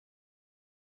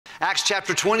Acts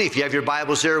chapter 20, if you have your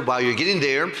Bibles there, while you're getting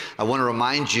there, I want to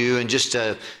remind you and just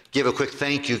give a quick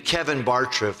thank you. Kevin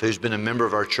Bartriff, who's been a member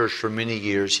of our church for many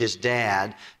years, his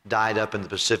dad died up in the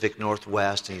Pacific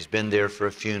Northwest, and he's been there for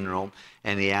a funeral.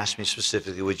 And he asked me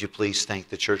specifically, would you please thank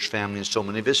the church family and so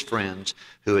many of his friends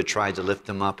who had tried to lift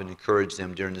them up and encourage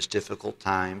them during this difficult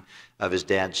time of his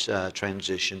dad's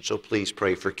transition. So please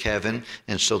pray for Kevin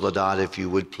and Soledad, if you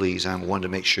would please. I wanted to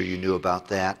make sure you knew about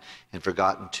that and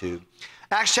forgotten to.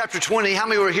 Acts chapter 20, how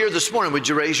many were here this morning? Would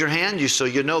you raise your hand so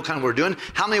you know kind of what we're doing?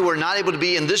 How many were not able to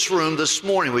be in this room this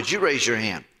morning? Would you raise your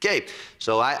hand? Okay,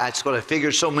 so that's what I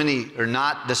figured. So many are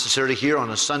not necessarily here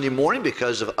on a Sunday morning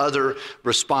because of other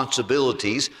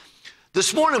responsibilities.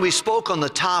 This morning we spoke on the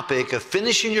topic of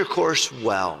finishing your course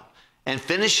well and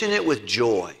finishing it with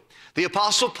joy. The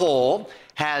Apostle Paul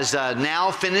has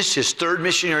now finished his third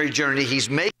missionary journey. He's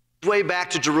making way back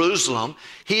to Jerusalem.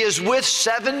 He is with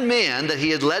 7 men that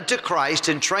he had led to Christ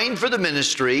and trained for the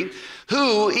ministry,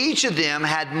 who each of them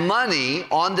had money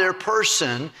on their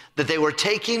person that they were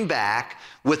taking back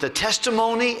with a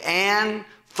testimony and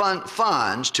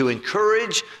funds to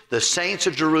encourage the saints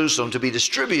of Jerusalem to be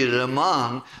distributed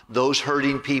among those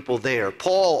hurting people there.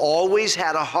 Paul always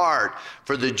had a heart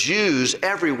for the Jews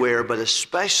everywhere, but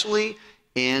especially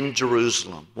in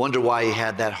Jerusalem. Wonder why he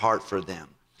had that heart for them.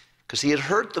 Because he had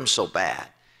hurt them so bad.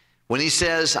 When he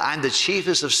says, I'm the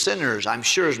chiefest of sinners, I'm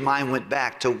sure his mind went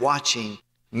back to watching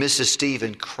Mrs.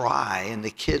 Stephen cry and the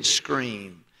kids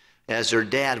scream as their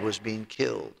dad was being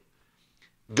killed.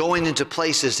 Going into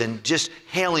places and just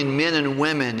hailing men and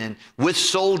women and with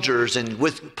soldiers and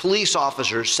with police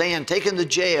officers saying, take them to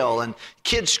jail, and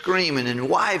kids screaming and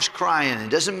wives crying. It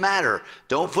doesn't matter.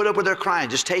 Don't put up with their crying.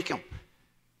 Just take them.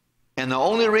 And the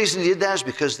only reason he did that is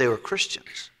because they were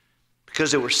Christians.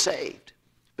 Because they were saved,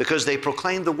 because they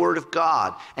proclaimed the Word of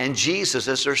God and Jesus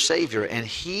as their Savior, and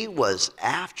he was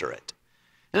after it.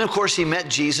 And of course, he met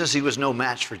Jesus. He was no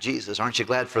match for Jesus. Aren't you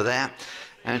glad for that?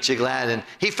 Aren't you glad? And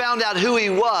he found out who he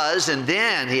was, and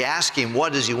then he asked him,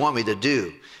 what does he want me to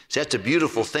do? See, that's a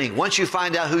beautiful thing. Once you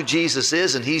find out who Jesus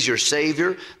is and he's your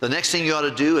Savior, the next thing you ought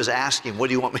to do is ask him, what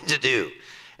do you want me to do?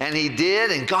 And he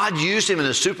did, and God used him in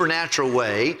a supernatural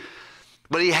way.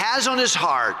 But he has on his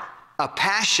heart a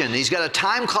passion. He's got a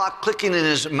time clock clicking in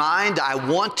his mind. I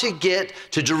want to get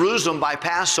to Jerusalem by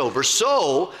Passover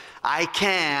so I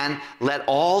can let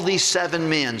all these 7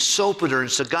 men, Sopater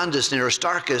and Secundus and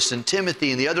Aristarchus and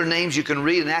Timothy and the other names you can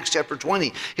read in Acts chapter 20.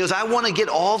 He goes, I want to get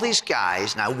all these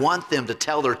guys and I want them to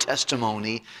tell their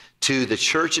testimony to the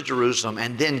church at Jerusalem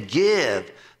and then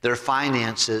give their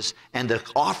finances and the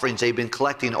offerings they've been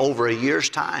collecting over a year's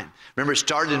time. Remember, it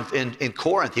started in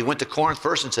Corinth. He went to Corinth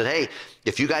first and said, hey,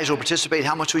 if you guys will participate,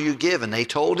 how much will you give? And they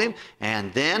told him,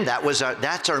 and then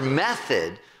that's our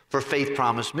method for Faith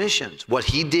Promise Missions. What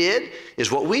he did is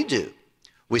what we do.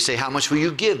 We say, how much will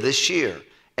you give this year?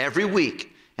 Every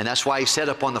week. And that's why he said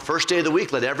up on the first day of the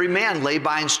week, let every man lay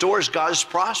by in stores, God has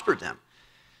prospered them.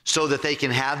 So that they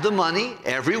can have the money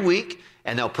every week,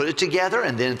 and they'll put it together,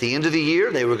 and then at the end of the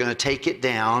year, they were going to take it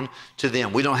down to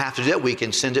them. We don't have to do that. We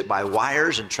can send it by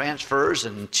wires and transfers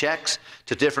and checks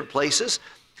to different places.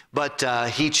 But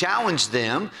he challenged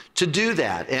them to do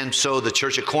that. And so the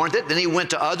church at Corinth, then he went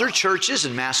to other churches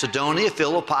in Macedonia,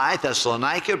 Philippi,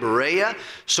 Thessalonica, Berea,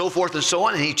 so forth and so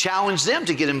on, and he challenged them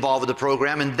to get involved with the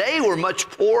program. And they were much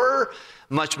poorer,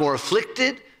 much more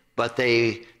afflicted, but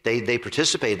they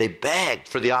participated. They begged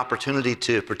for the opportunity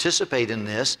to participate in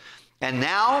this. And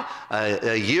now,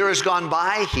 a year has gone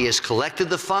by, he has collected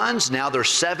the funds. Now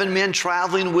there's 7 men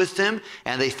traveling with him,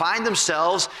 and they find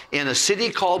themselves in a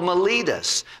city called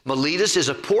Miletus. Miletus is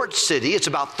a port city. It's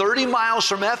about 30 miles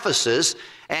from Ephesus,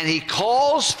 and he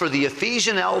calls for the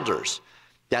Ephesian elders.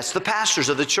 That's the pastors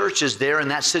of the churches there in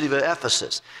that city of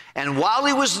Ephesus. And while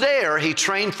he was there, he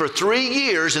trained for 3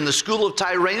 years in the school of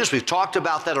Tyrannus. We've talked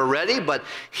about that already, but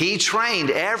he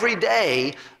trained every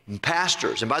day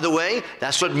pastors. And by the way,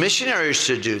 that's what missionaries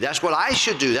should do. That's what I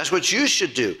should do. That's what you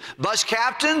should do. Bus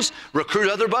captains, recruit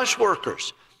other bus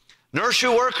workers.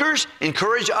 Nursery workers,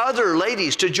 encourage other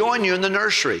ladies to join you in the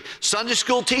nursery. Sunday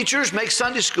school teachers, make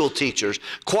Sunday school teachers.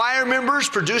 Choir members,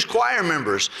 produce choir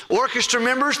members. Orchestra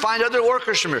members, find other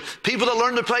orchestra members. People that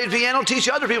learn to play the piano, teach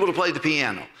other people to play the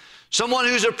piano. Someone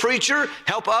who's a preacher,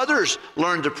 help others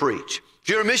learn to preach. If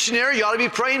you're a missionary, you ought to be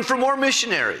praying for more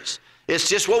missionaries. It's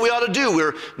just what we ought to do.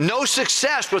 We're no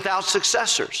success without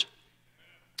successors.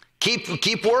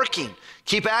 Keep working.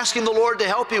 Keep asking the Lord to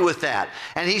help you with that.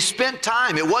 And he spent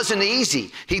time. It wasn't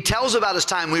easy. He tells about his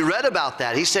time. We read about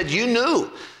that. He said, you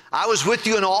knew I was with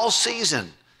you in all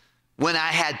season. when I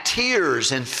had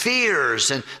tears and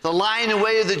fears and the lying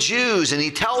away of the Jews. And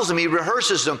he tells them, he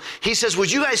rehearses them. He says,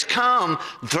 would you guys come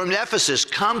from Ephesus,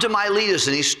 come to Miletus?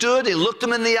 And he stood and looked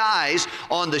them in the eyes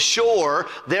on the shore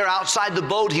there outside the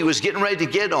boat he was getting ready to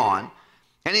get on.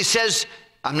 And he says,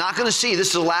 I'm not going to see, this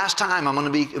is the last time I'm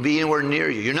going to be anywhere near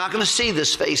you. You're not going to see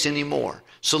this face anymore.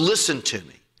 So listen to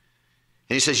me.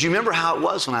 And he says, you remember how it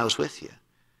was when I was with you?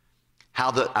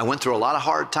 I went through a lot of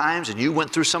hard times and you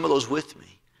went through some of those with me.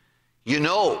 You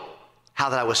know how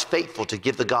that I was faithful to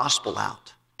give the gospel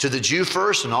out. To the Jew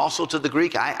first and also to the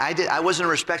Greek. I wasn't a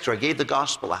respecter. I gave the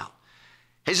gospel out.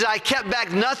 He said, I kept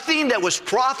back nothing that was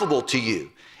profitable to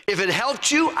you. If it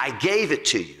helped you, I gave it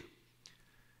to you.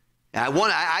 And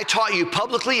I taught you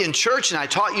publicly in church, and I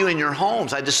taught you in your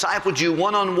homes. I discipled you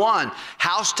one-on-one,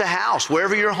 house to house,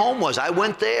 wherever your home was. I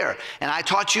went there, and I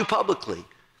taught you publicly.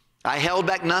 I held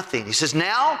back nothing. He says,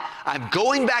 now I'm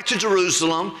going back to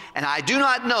Jerusalem, and I do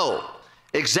not know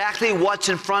exactly what's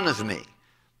in front of me.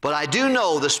 But I do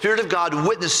know the Spirit of God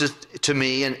witnesses to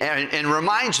me and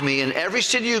reminds me, in every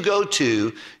city you go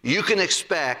to, you can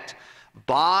expect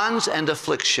bonds and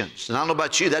afflictions. And I don't know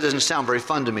about you, that doesn't sound very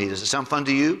fun to me. Does it sound fun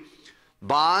to you?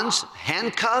 Bonds,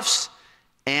 handcuffs,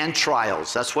 and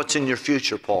trials. That's what's in your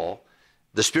future, Paul.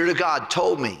 The Spirit of God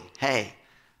told me, hey,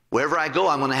 wherever I go,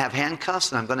 I'm going to have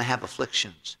handcuffs and I'm going to have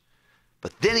afflictions.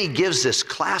 But then he gives this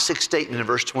classic statement in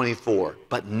verse 24.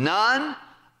 But none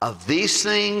of these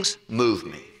things move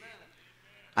me.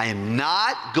 I am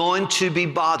not going to be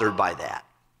bothered by that.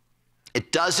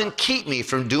 It doesn't keep me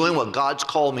from doing what God's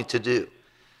called me to do.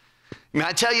 I mean,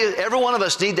 I tell you, every one of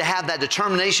us need to have that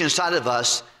determination inside of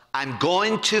us. I'm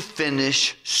going to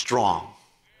finish strong.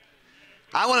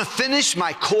 I want to finish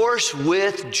my course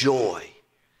with joy.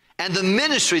 And the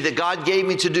ministry that God gave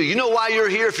me to do. You know why you're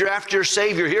here if you're after your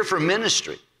Savior? You're here for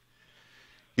ministry.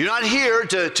 You're not here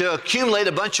to accumulate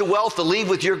a bunch of wealth to leave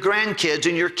with your grandkids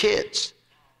and your kids.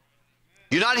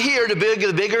 You're not here to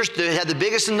have the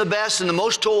biggest and the best and the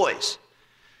most toys.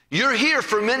 You're here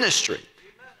for ministry.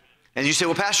 And you say,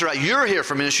 well, Pastor, you're here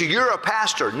for ministry. You're a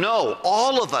pastor. No,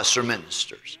 all of us are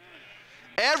ministers.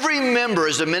 Every member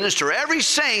is a minister. Every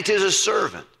saint is a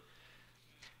servant.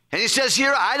 And he says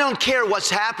here, I don't care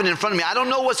what's happened in front of me. I don't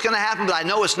know what's going to happen, but I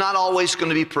know it's not always going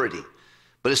to be pretty.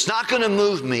 But it's not going to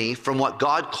move me from what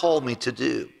God called me to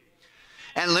do.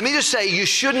 And let me just say, you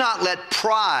should not let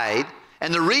pride,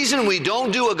 and the reason we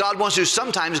don't do what God wants to do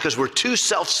sometimes is because we're too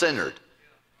self-centered.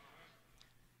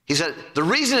 He said, the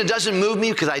reason it doesn't move me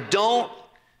is because I don't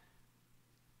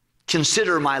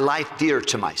consider my life dear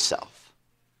to myself.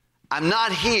 I'm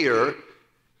not here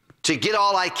to get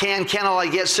all I can all I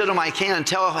get, sit on my can, and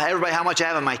tell everybody how much I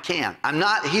have in my can. I'm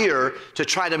not here to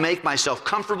try to make myself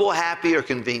comfortable, happy, or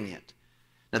convenient.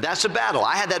 Now, that's a battle.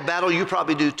 I had that battle. You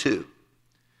probably do too.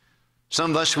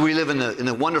 Some of us, we live in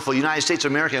the wonderful United States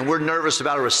of America, and we're nervous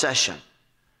about a recession.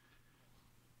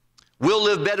 We'll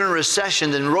live better in a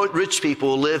recession than rich people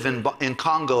will live in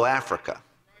Congo, Africa.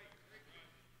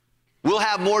 We'll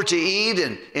have more to eat,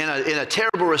 and in a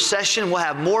terrible recession, we'll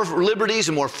have more liberties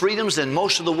and more freedoms than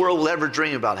most of the world will ever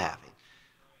dream about having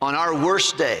on our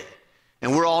worst day.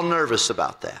 And we're all nervous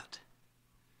about that.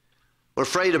 We're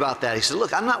afraid about that. He said,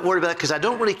 look, I'm not worried about that because I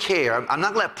don't really care. I'm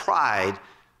not going to let pride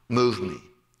move me.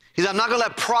 He said, I'm not going to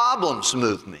let problems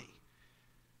move me.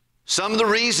 Some of the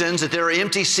reasons that there are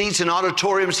empty seats in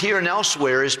auditoriums here and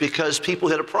elsewhere is because people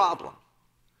hit a problem.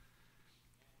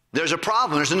 There's a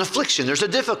problem, there's an affliction, there's a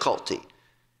difficulty.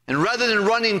 And rather than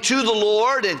running to the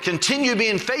Lord and continue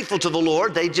being faithful to the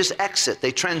Lord, they just exit.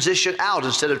 They transition out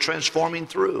instead of transforming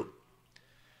through.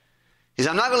 He said,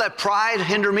 I'm not going to let pride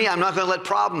hinder me. I'm not going to let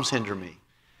problems hinder me.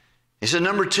 He said,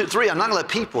 number 3, I'm not going to let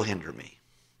people hinder me.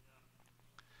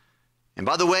 And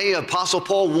by the way, Apostle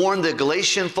Paul warned the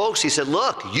Galatian folks. He said,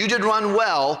 look, you did run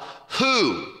well.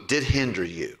 Who did hinder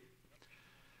you?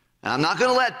 And I'm not going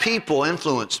to let people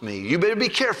influence me. You better be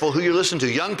careful who you listen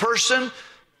to. Young person,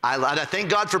 I thank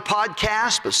God for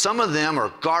podcasts, but some of them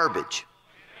are garbage.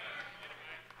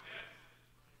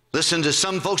 Listen to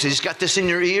some folks, he's got this in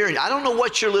your ear, and I don't know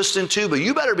what you're listening to, but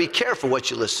you better be careful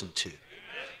what you listen to.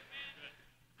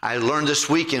 I learned this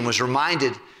week and was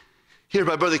reminded here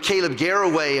by Brother Caleb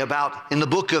Garraway about in the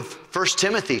book of 1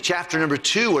 Timothy, chapter number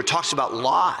 2, where it talks about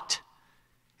Lot,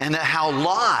 and that how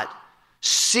Lot,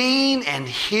 seeing and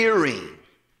hearing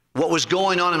what was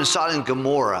going on in Sodom and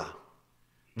Gomorrah,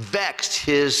 vexed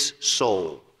his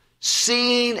soul.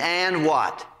 Seeing and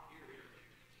what?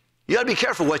 You got to be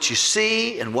careful what you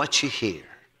see and what you hear,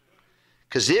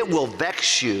 because it will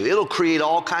vex you. It'll create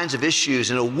all kinds of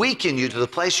issues, and it'll weaken you to the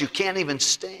place you can't even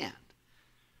stand.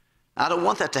 I don't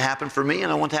want that to happen for me,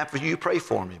 and I want that to happen for you. You pray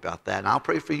for me about that, and I'll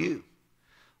pray for you.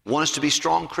 want us to be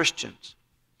strong Christians.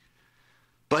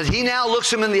 But he now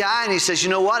looks him in the eye and he says, you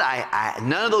know what?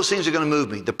 None of those things are going to move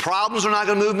me. The problems are not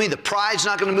going to move me. The pride's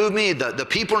not going to move me. The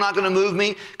people are not going to move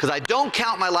me, because I don't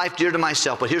count my life dear to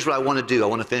myself. But here's what I want to do. I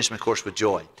want to finish my course with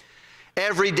joy.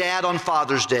 Every dad on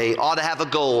Father's Day ought to have a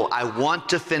goal. I want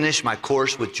to finish my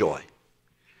course with joy.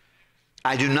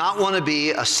 I do not want to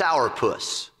be a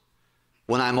sourpuss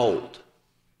when I'm old.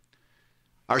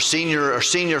 Our senior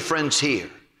friends here,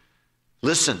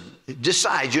 listen,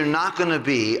 decide you're not going to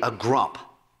be a grump.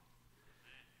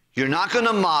 You're not going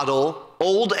to model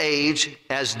old age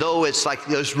as though it's like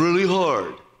it's really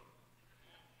hard.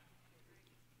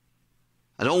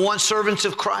 I don't want servants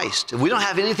of Christ. We don't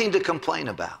have anything to complain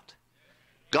about.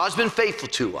 God's been faithful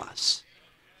to us.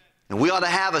 And we ought to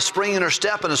have a spring in our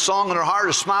step and a song in our heart,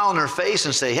 a smile on our face,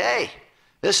 and say, hey,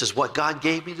 this is what God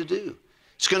gave me to do.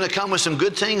 It's going to come with some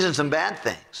good things and some bad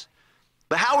things.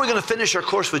 But how are we going to finish our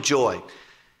course with joy?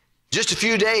 Just a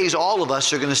few days, all of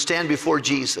us are going to stand before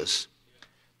Jesus,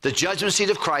 the judgment seat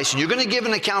of Christ, and you're going to give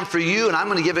an account for you, and I'm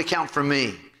going to give an account for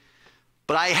me.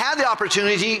 But I have the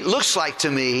opportunity, looks like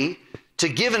to me, to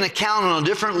give an account on a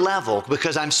different level,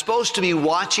 because I'm supposed to be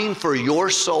watching for your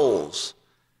souls.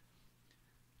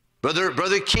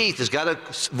 Brother Keith has got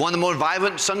one of the most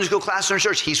vibrant Sunday school classes in our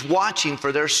church. He's watching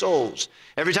for their souls.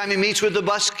 Every time he meets with the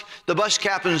bus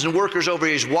captains and workers over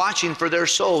here, he's watching for their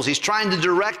souls. He's trying to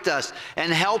direct us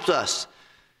and help us.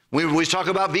 We talk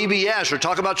about VBS or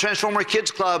talk about Transformer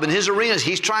Kids Club and his arenas.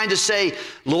 He's trying to say,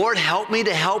 Lord, help me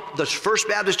to help the First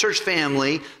Baptist Church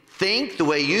family think the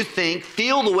way you think,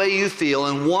 feel the way you feel,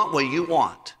 and want what you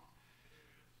want.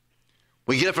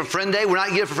 We get up for Friend Day. We're not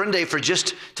getting up for Friend Day for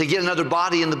just to get another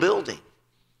body in the building.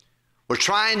 We're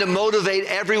trying to motivate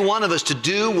every one of us to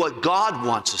do what God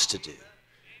wants us to do.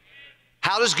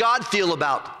 How does God feel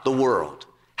about the world?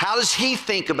 How does he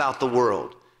think about the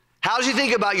world? How does he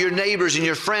think about your neighbors and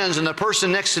your friends and the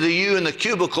person next to you in the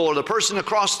cubicle or the person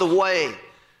across the way?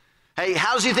 Hey,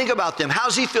 how does he think about them? How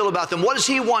does he feel about them? What does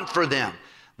he want for them?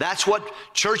 That's what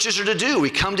churches are to do. We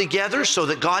come together so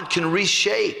that God can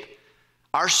reshape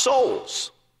our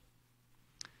souls.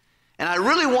 And I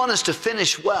really want us to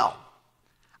finish well.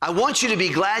 I want you to be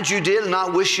glad you did and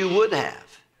not wish you would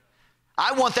have.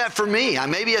 I want that for me.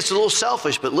 Maybe it's a little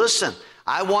selfish, but listen,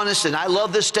 I want us, and I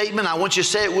love this statement. I want you to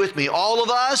say it with me. All of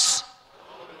us,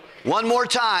 one more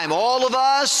time, all of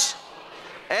us,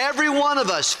 every one of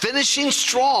us finishing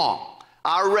strong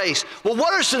our race. Well,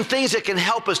 what are some things that can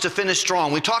help us to finish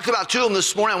strong? We talked about two of them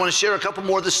this morning. I want to share a couple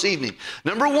more this evening.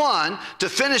 Number one, to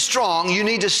finish strong, you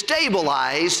need to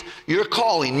stabilize your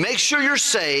calling. Make sure you're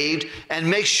saved and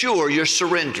make sure you're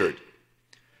surrendered.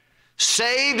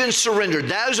 Saved and surrendered.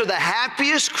 Those are the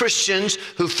happiest Christians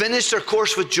who finish their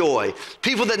course with joy.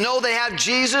 People that know they have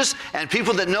Jesus and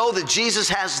people that know that Jesus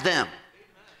has them.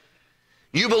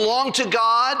 You belong to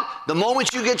God the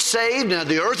moment you get saved. Now,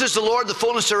 the earth is the Lord, the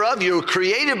fullness thereof. You were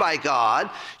created by God.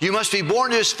 You must be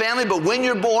born to his family. But when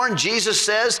you're born, Jesus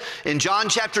says in John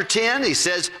chapter 10, he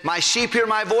says, my sheep hear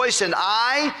my voice and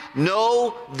I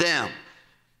know them.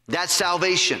 That's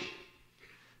salvation.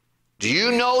 Do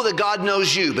you know that God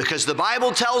knows you? Because the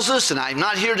Bible tells us, and I'm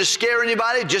not here to scare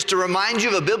anybody, just to remind you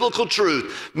of a biblical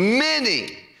truth.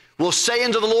 Many will say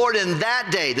unto the Lord in that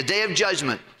day, the day of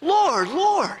judgment, Lord,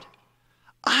 Lord,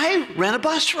 I ran a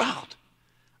bus route.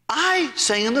 I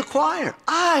sang in the choir.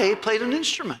 I played an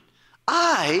instrument.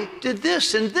 I did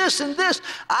this and this and this.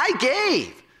 I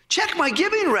gave. Check my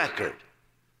giving record.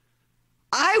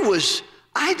 I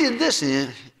did this.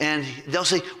 And they'll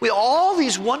say, we have all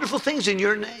these wonderful things in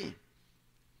your name.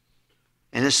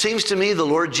 And it seems to me the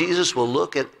Lord Jesus will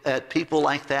look at people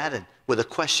like that and with a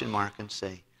question mark and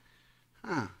say,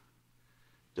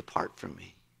 depart from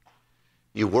me,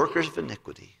 you workers of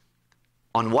iniquity.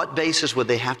 On what basis would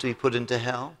they have to be put into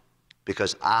hell?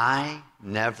 Because I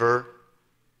never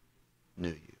knew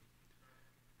you.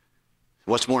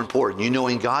 What's more important, you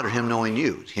knowing God or him knowing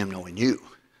you? Him knowing you.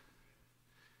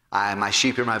 My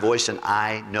sheep hear my voice and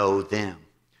I know them.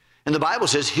 And the Bible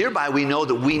says, hereby we know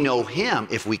that we know him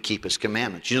if we keep his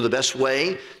commandments. You know the best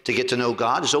way to get to know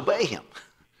God is obey him.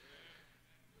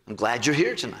 I'm glad you're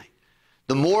here tonight.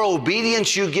 The more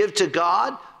obedience you give to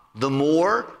God, the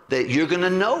more that you're going to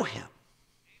know him.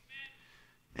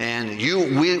 And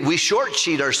we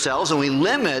short-sheet ourselves and we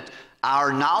limit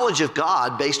our knowledge of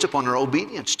God based upon our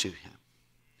obedience to him.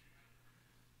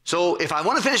 So if I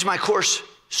want to finish my course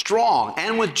strong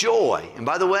and with joy, and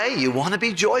by the way, you want to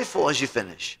be joyful as you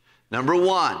finish. Number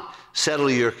one, settle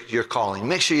your calling.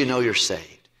 Make sure you know you're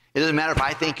saved. It doesn't matter if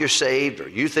I think you're saved or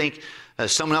you think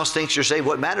someone else thinks you're saved.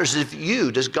 What matters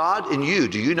is does God in you,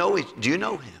 do you know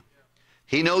him?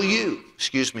 He know you.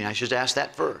 Excuse me, I should ask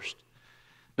that first.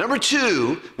 Number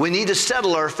two, we need to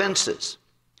settle our offenses.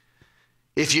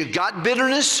 If you've got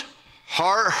bitterness,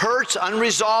 hurts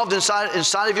unresolved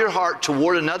inside of your heart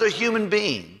toward another human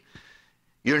being,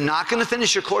 you're not going to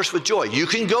finish your course with joy. You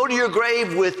can go to your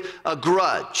grave with a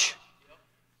grudge,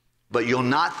 but you'll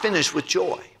not finish with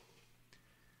joy.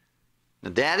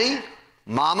 Now, daddy,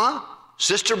 mama,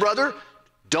 sister, brother,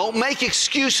 don't make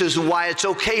excuses why it's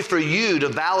okay for you to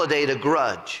validate a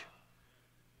grudge.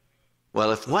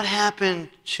 Well, if what happened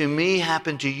to me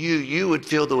happened to you, you would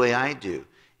feel the way I do.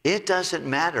 It doesn't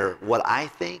matter what I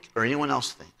think or anyone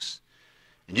else thinks.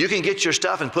 And you can get your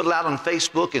stuff and put it out on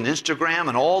Facebook and Instagram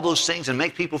and all those things and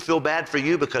make people feel bad for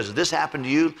you because this happened to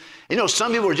you. You know,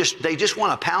 some people they just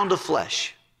want a pound of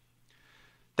flesh.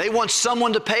 They want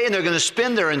someone to pay, and they're going to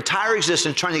spend their entire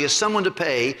existence trying to get someone to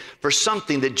pay for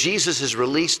something that Jesus has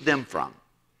released them from.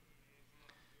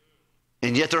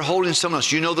 And yet they're holding someone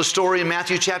else. You know the story in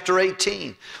Matthew chapter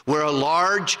 18, where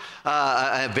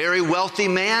a very wealthy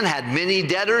man had many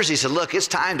debtors. He said, look, it's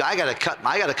time. I got to cut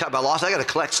my loss. I got to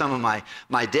collect some of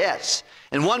my debts.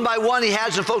 And one by one, he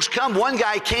had some folks come. One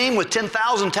guy came with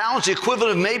 10,000 talents, the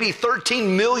equivalent of maybe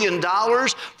 $13 million,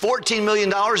 $14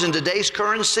 million in today's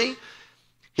currency.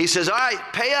 He says, all right,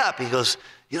 pay up. He goes,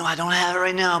 you know, I don't have it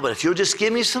right now, but if you'll just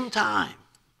give me some time.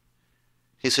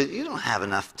 He said, you don't have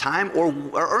enough time or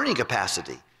earning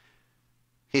capacity.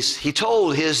 He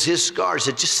told his guards,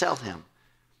 said, just sell him.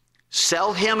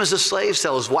 Sell him as a slave,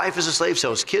 sell his wife as a slave,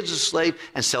 sell his kids as a slave,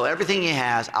 and sell everything he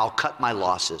has. I'll cut my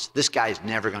losses. This guy's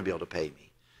never going to be able to pay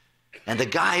me. And the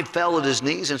guy fell at his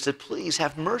knees and said, please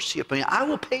have mercy upon me. I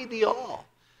will pay thee all.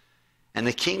 And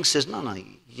the king says, no,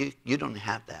 you don't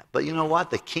have that. But you know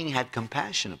what? The king had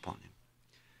compassion upon him.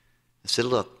 He said,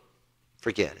 look,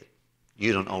 forget it.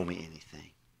 You don't owe me anything.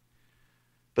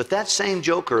 But that same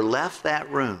joker left that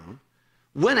room,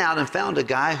 went out and found a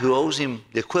guy who owes him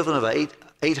the equivalent of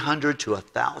 $800 to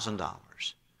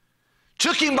 $1,000.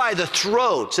 Took him by the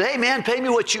throat, said, hey man, pay me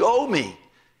what you owe me.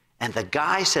 And the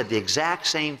guy said the exact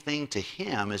same thing to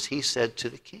him as he said to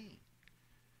the king.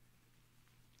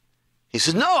 He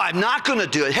said, no, I'm not going to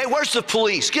do it. Hey, where's the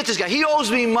police? Get this guy. He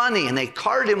owes me money. And they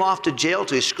carted him off to jail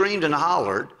till he screamed and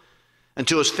hollered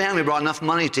until his family brought enough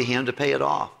money to him to pay it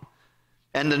off.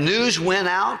 And the news went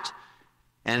out,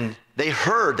 and they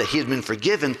heard that he had been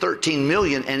forgiven $13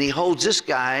 million, and he holds this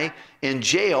guy in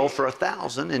jail for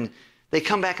 $1,000. And they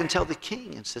come back and tell the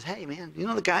king and says, hey, man, you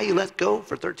know the guy you let go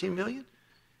for $13 million?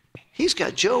 He's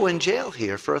got Joe in jail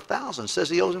here for $1,000. Says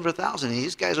he owes him for $1,000. And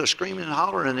these guys are screaming and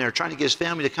hollering in there, trying to get his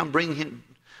family to come bring him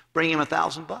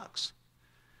 $1,000.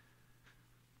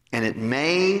 And it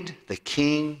made the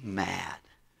king mad.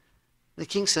 The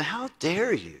king said, how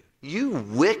dare you? You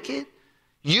wicked.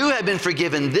 You have been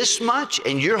forgiven this much,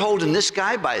 and you're holding this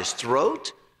guy by his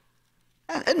throat?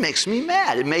 It makes me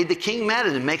mad. It made the king mad,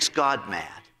 and it makes God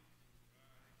mad.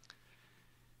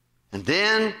 And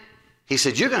then he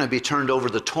said, you're going to be turned over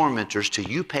to the tormentors till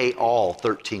you pay all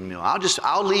 $13 million.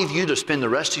 I'll leave you to spend the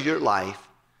rest of your life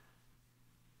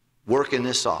working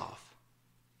this off.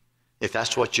 If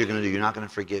that's what you're going to do, you're not going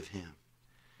to forgive him.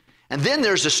 And then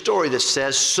there's a story that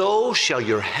says, so shall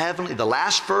your heavenly, the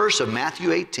last verse of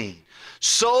Matthew 18,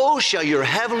 so shall your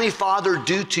heavenly Father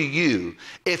do to you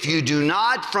if you do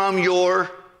not from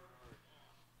your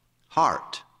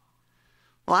heart.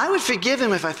 Well, I would forgive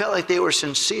him if I felt like they were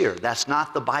sincere. That's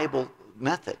not the Bible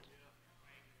method.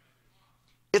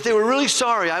 If they were really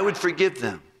sorry, I would forgive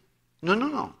them.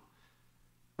 No.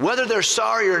 Whether they're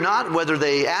sorry or not, whether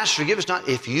they ask forgiveness or not,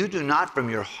 if you do not from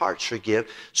your hearts forgive,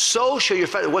 so shall your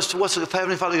Father. What's the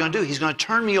Heavenly Father going to do? He's going to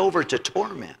turn me over to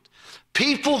torment.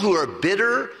 People who are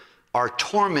bitter are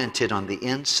tormented on the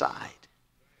inside.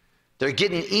 They're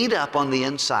getting eat up on the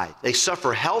inside. They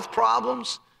suffer health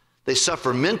problems. They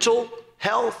suffer mental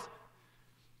health.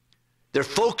 They're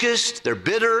focused. They're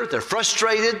bitter. They're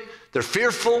frustrated. They're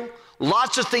fearful.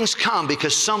 Lots of things come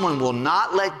because someone will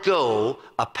not let go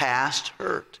of past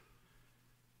hurt.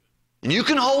 And you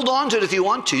can hold on to it if you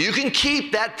want to. You can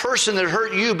keep that person that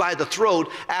hurt you by the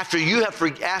throat after you have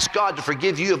asked God to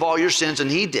forgive you of all your sins, and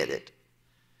he did it.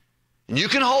 And you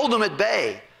can hold them at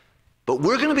bay, but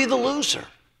we're going to be the loser.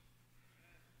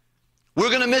 We're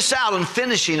going to miss out on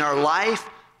finishing our life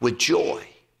with joy.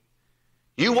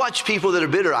 You watch people that are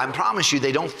bitter, I promise you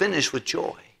they don't finish with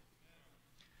joy.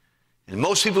 And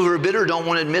most people who are bitter don't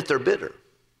want to admit they're bitter.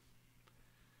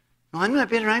 No, I'm not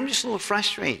bitter, I'm just a little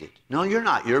frustrated. No, you're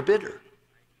not, you're bitter.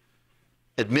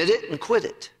 Admit it and quit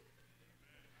it.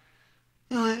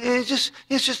 You know, it's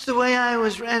just the way I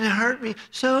was, and it hurt me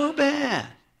so bad.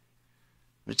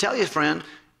 I tell you, friend,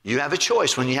 you have a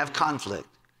choice when you have conflict.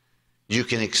 You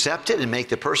can accept it and make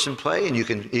the person pay, and you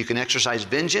can exercise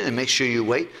vengeance and make sure you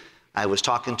wait. I was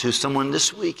talking to someone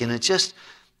this week, and it's just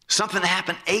something that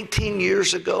happened 18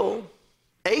 years ago.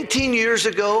 18 years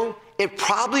ago, it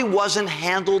probably wasn't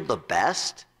handled the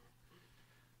best,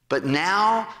 but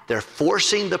now they're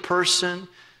forcing the person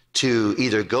to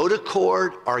either go to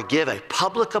court or give a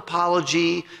public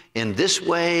apology in this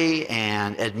way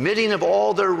and admitting of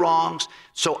all their wrongs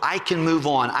so I can move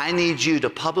on. I need you to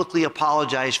publicly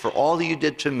apologize for all that you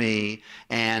did to me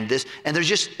and this. And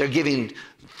they're giving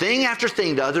thing after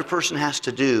thing the other person has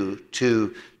to do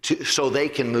so they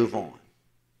can move on.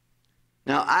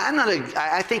 Now,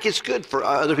 I think it's good for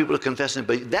other people to confess it,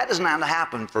 but that does not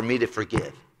happen for me to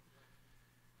forgive.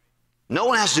 No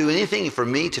one has to do anything for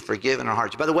me to forgive in our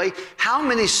hearts. By the way, how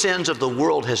many sins of the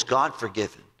world has God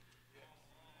forgiven?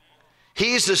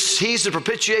 He's the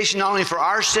propitiation not only for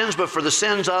our sins, but for the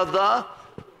sins of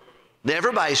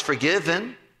everybody's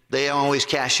forgiven. They always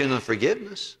cash in on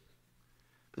forgiveness.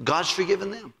 But God's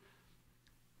forgiven them.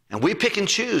 And we pick and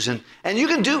choose, and you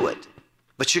can do it.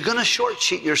 But you're going to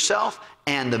shortcheat yourself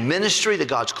and the ministry that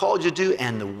God's called you to do,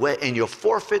 and you'll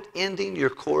forfeit ending your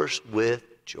course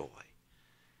with joy.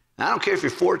 I don't care if you're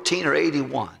 14 or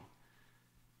 81.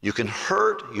 You can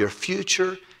hurt your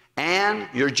future and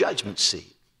your judgment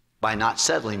seat by not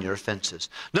settling your offenses.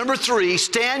 Number 3,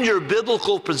 stand your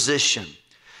biblical position.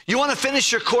 You want to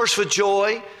finish your course with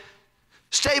joy,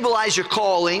 stabilize your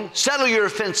calling, settle your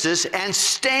offenses, and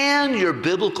stand your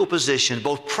biblical position,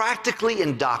 both practically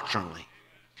and doctrinally.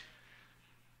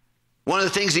 One of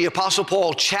the things the Apostle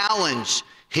Paul challenged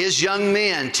his young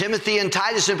men, Timothy and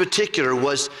Titus in particular,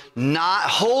 was not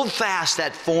hold fast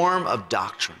that form of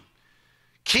doctrine.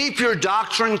 Keep your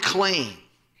doctrine clean.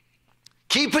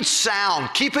 Keep it sound.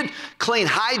 Keep it clean.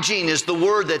 Hygiene is the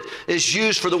word that is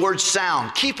used for the word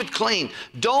sound. Keep it clean.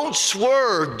 Don't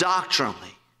swerve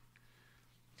doctrinally.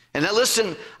 And now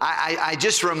listen, I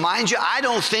just remind you, I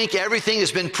don't think everything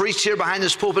that's been preached here behind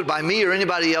this pulpit by me or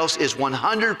anybody else is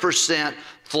 100%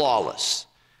 flawless.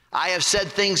 I have said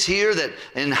things here that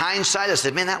in hindsight I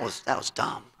said, man, that was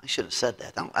dumb. I shouldn't have said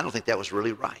that. I don't think that was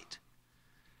really right.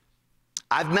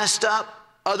 I've messed up.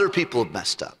 Other people have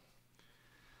messed up.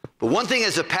 But one thing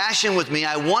is a passion with me.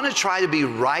 I want to try to be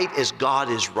right as God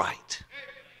is right.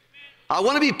 I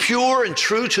want to be pure and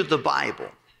true to the Bible.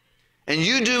 And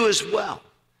you do as well.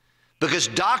 Because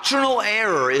doctrinal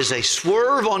error is a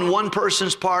swerve on one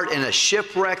person's part and a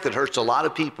shipwreck that hurts a lot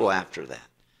of people after that.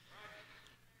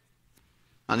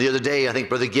 On the other day, I think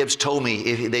Brother Gibbs told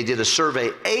me they did a survey,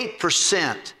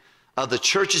 8% of the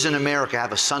churches in America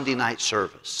have a Sunday night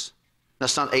service.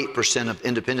 That's not 8% of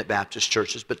independent Baptist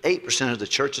churches, but 8% of the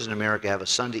churches in America have a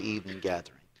Sunday evening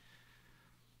gathering.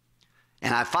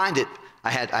 And I find it,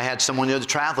 I had someone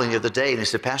traveling the other day, and they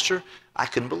said, Pastor, I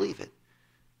couldn't believe it.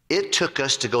 It took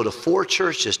us to go to 4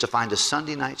 churches to find a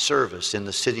Sunday night service in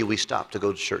the city we stopped to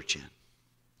go to church in.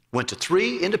 Went to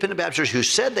 3 independent Baptists who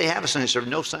said they have a Sunday service,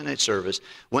 no Sunday night service.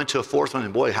 Went to a 4th one,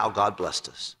 and boy, how God blessed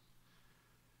us.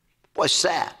 Boy,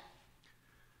 sad.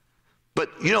 But,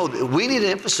 you know, we need an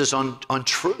emphasis on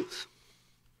truth.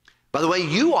 By the way,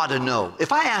 you ought to know.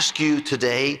 If I ask you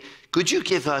today, could you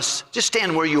give us, just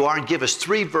stand where you are and give us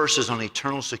 3 verses on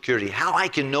eternal security, how I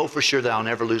can know for sure that I'll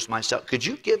never lose myself. Could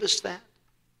you give us that?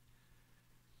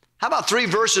 How about 3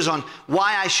 verses on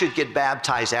why I should get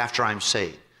baptized after I'm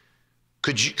saved?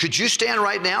 Could you stand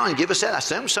right now and give us that?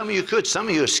 Some of you could. Some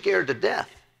of you are scared to death.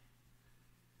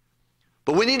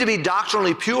 But we need to be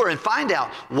doctrinally pure and find out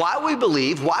why we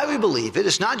believe it.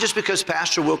 It's not just because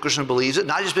Pastor Wilkerson believes it,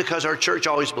 not just because our church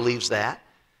always believes that.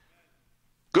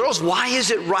 Girls, why is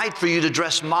it right for you to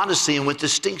dress modestly and with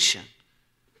distinction?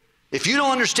 If you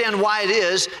don't understand why it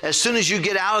is, as soon as you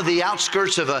get out of the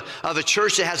outskirts of a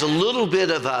church that has a little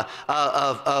bit of a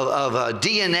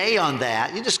DNA on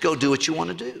that, you just go do what you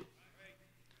want to do.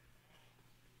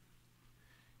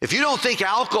 If you don't think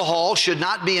alcohol should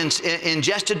not be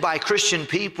ingested by Christian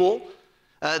people,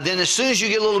 then as soon as you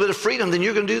get a little bit of freedom, then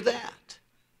you're going to do that.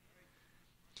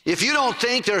 If you don't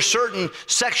think there are certain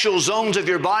sexual zones of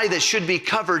your body that should be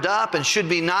covered up and should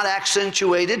be not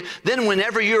accentuated, then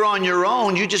whenever you're on your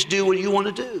own, you just do what you want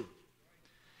to do.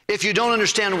 If you don't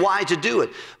understand why to do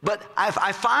it. But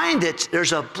I find that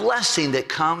there's a blessing that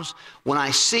comes when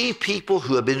I see people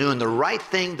who have been doing the right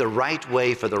thing the right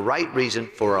way for the right reason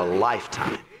for a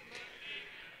lifetime.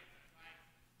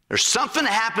 There's something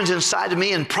that happens inside of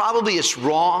me, and probably it's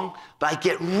wrong, but I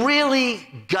get really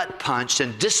gut punched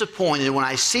and disappointed when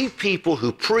I see people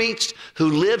who preached,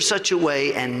 who lived such a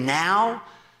way, and now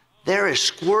they're as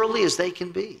squirrely as they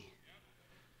can be.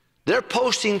 They're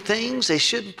posting things they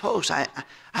shouldn't post. I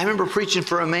remember preaching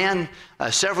for a man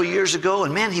several years ago,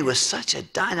 and man, he was such a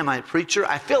dynamite preacher.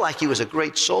 I feel like he was a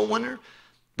great soul winner,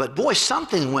 but boy,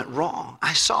 something went wrong.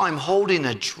 I saw him holding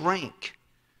a drink,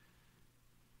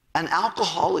 an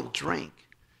alcoholic drink,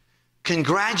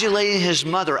 congratulating his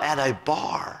mother at a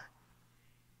bar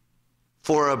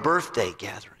for a birthday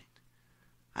gathering.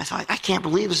 I thought, I can't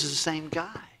believe this is the same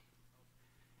guy.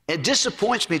 It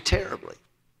disappoints me terribly.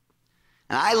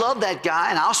 And I love that guy,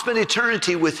 and I'll spend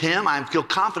eternity with him. I feel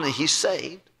confident he's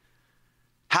saved.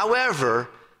 However,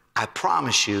 I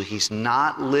promise you, he's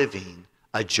not living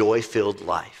a joy-filled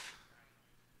life.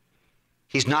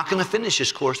 He's not going to finish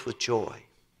his course with joy.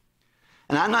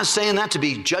 And I'm not saying that to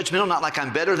be judgmental, not like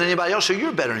I'm better than anybody else or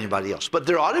you're better than anybody else. But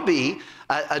there ought to be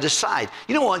a decide.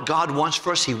 You know what God wants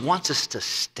for us? He wants us to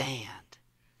stand.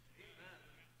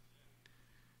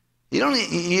 You're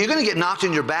going to get knocked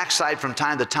in your backside from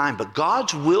time to time, but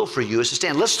God's will for you is to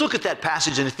stand. Let's look at that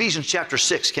passage in Ephesians chapter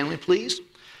 6, can we please?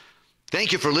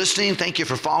 Thank you for listening. Thank you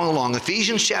for following along.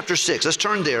 Ephesians chapter 6. Let's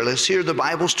turn there. Let's hear the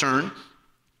Bible's turn.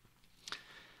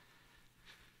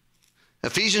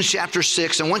 Ephesians chapter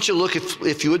 6. I want you to look,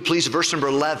 if you would please, verse number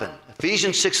 11.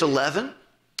 Ephesians 6:11.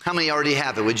 How many already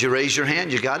have it? Would you raise your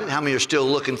hand? You got it? How many are still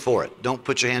looking for it? Don't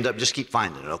put your hand up. Just keep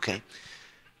finding it, okay?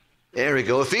 There we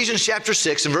go. Ephesians chapter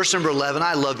 6 and verse number 11.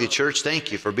 I love you, church.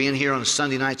 Thank you for being here on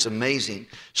Sunday night. It's amazing.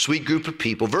 Sweet group of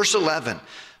people. Verse 11.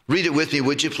 Read it with me,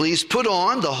 would you please? Put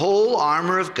on the whole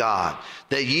armor of God,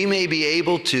 that ye may be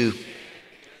able to.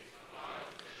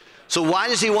 So why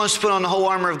does he want us to put on the whole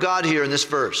armor of God here in this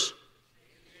verse?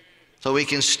 So we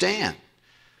can stand.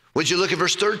 Would you look at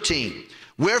verse 13?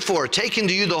 Wherefore, take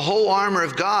unto you the whole armor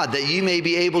of God, that ye may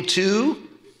be able to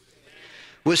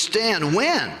withstand.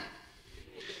 When?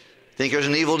 Think there's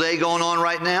an evil day going on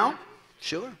right now?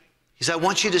 Sure. He said, I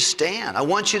want you to stand. I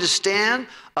want you to stand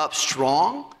up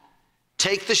strong.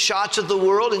 Take the shots of the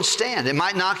world and stand. It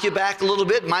might knock you back a little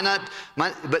bit,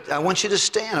 but I want you to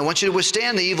stand. I want you to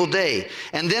withstand the evil day.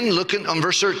 And then look on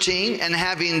verse 13, and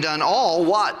having done all,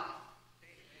 what?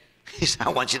 He said, I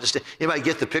want you to stand. Anybody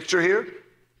get the picture here?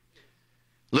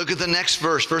 Look at the next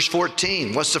verse, verse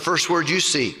 14. What's the first word you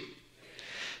see?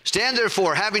 Stand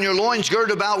therefore, having your loins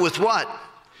girded about with what?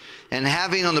 And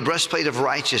having on the breastplate of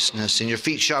righteousness, and your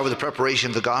feet shod with the preparation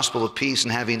of the gospel of peace,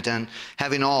 and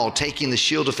having all, taking the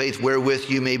shield of faith wherewith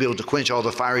you may be able to quench all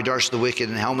the fiery darts of the wicked,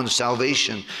 and the helmet of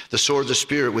salvation, the sword of the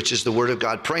Spirit, which is the word of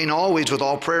God, praying always with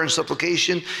all prayer and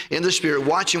supplication in the Spirit,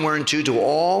 watching whereunto to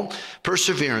all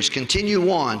perseverance,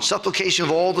 continue on, supplication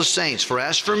of all the saints. For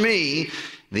as for me,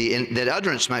 that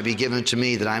utterance might be given to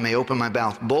me, that I may open my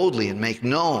mouth boldly and make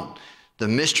known the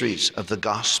mysteries of the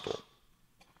gospel.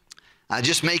 I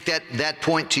just make that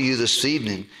point to you this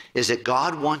evening, is that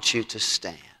God wants you to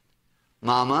stand.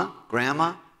 Mama,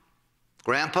 grandma,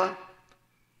 grandpa,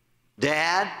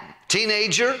 dad,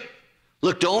 teenager.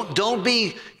 Look, don't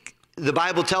be, the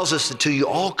Bible tells us, until you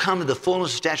all come to the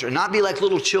fullness of stature, and not be like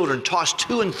little children tossed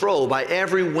to and fro by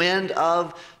every wind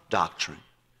of doctrine.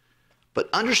 But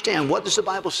understand, what does the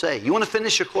Bible say? You want to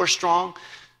finish your course strong?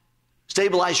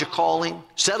 Stabilize your calling,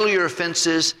 settle your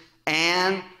offenses,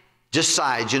 and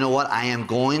decide, you know what, I am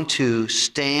going to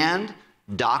stand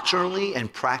doctrinally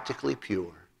and practically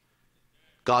pure.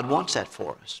 God wants that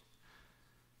for us.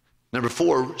 Number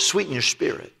 4, sweeten your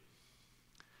spirit.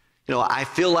 You know, I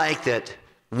feel like that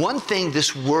one thing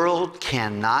this world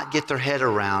cannot get their head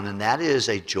around, and that is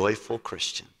a joyful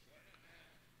Christian.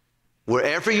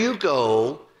 Wherever you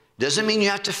go, doesn't mean you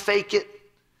have to fake it,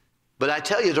 but I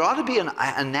tell you, there ought to be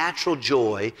a natural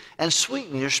joy, and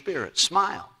sweeten your spirit.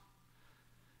 Smile.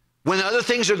 When other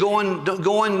things are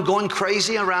going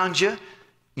crazy around you,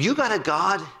 you got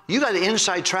an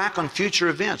inside track on future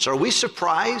events. Are we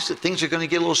surprised that things are going to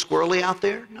get a little squirrely out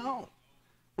there? No.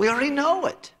 We already know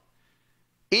it.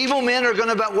 Evil men are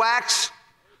going to wax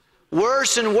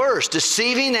worse and worse,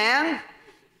 deceiving, and,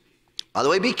 by the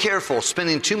way, be careful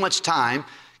spending too much time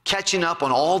catching up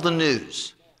on all the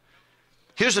news.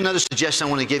 Here's another suggestion I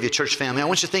want to give you, church family. I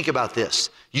want you to think about this.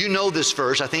 You know this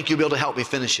verse. I think you'll be able to help me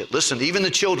finish it. Listen, even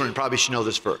the children probably should know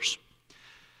this verse.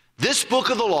 This book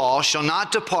of the law shall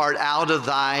not depart out of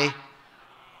thy...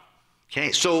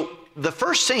 Okay, so the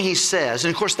first thing he says,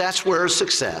 and of course that's where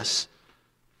success,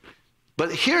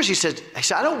 but here's he said,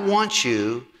 I don't want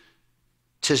you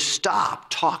to stop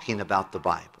talking about the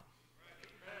Bible.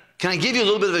 Can I give you a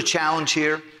little bit of a challenge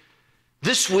here?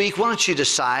 This week, why don't you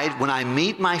decide, when I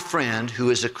meet my friend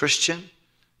who is a Christian,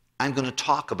 I'm going to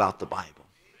talk about the Bible.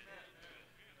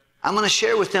 I'm going to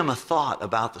share with them a thought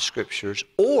about the Scriptures,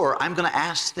 or I'm going to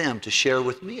ask them to share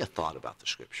with me a thought about the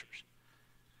Scriptures.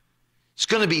 It's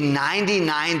going to be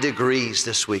 99 degrees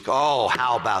this week. Oh,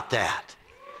 how about that?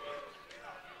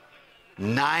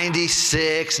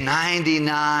 96,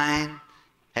 99.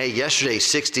 Hey, yesterday,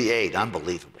 68.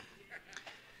 Unbelievable.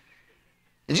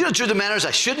 And you know, the truth of the matter is I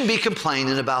shouldn't be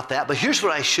complaining about that, but here's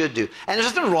what I should do. And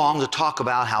there's nothing wrong to talk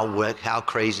about how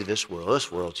crazy this world's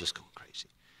just going crazy.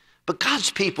 But God's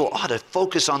people ought to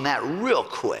focus on that real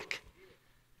quick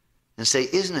and say,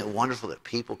 isn't it wonderful that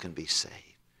people can be saved?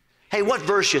 Hey, what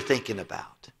verse you thinking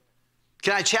about?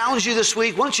 Can I challenge you this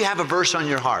week? Why don't you have a verse on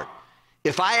your heart?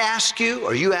 If I ask you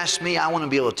or you ask me, I want to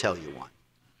be able to tell you one.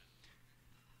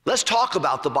 Let's talk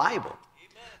about the Bible.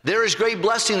 There is great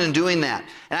blessing in doing that.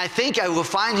 And I think I will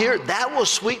find here that will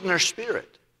sweeten our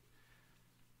spirit.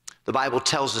 The Bible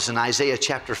tells us in Isaiah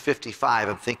chapter 55,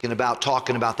 I'm thinking about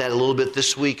talking about that a little bit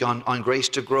this week on Grace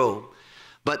to Grow.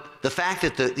 But the fact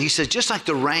that he says, just like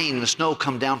the rain and the snow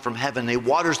come down from heaven, they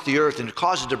waters the earth and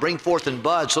cause it to bring forth and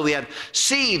bud. So we have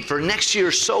seed for next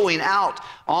year's sowing out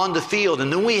on the field.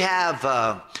 And then we have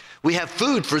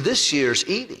food for this year's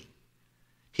eating.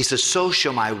 He says, so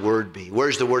shall my word be.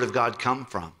 Where's the word of God come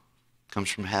from? It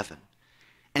comes from heaven.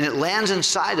 And it lands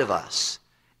inside of us,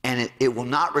 and it will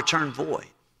not return void.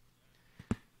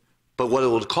 But what it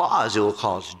will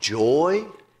cause joy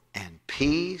and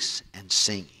peace and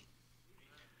singing.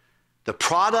 The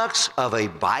products of a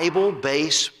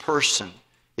Bible-based person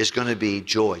is going to be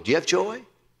joy. Do you have joy?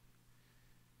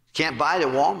 Can't buy it at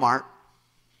Walmart.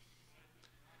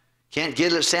 Can't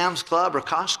get it at Sam's Club or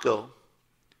Costco.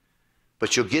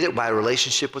 But you'll get it by a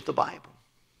relationship with the Bible.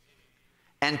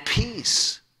 And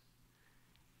peace.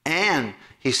 And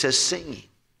he says singing.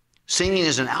 Singing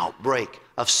is an outbreak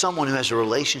of someone who has a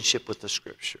relationship with the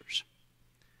Scriptures.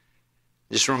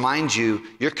 Just remind you,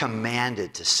 you're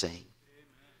commanded to sing.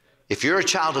 If you're a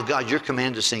child of God, you're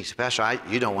commanded to sing. Pastor,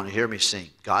 you don't want to hear me sing.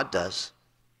 God does.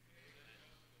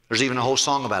 There's even a whole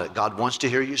song about it. God wants to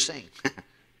hear you sing.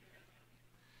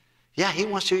 Yeah, he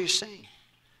wants to hear you sing.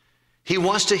 He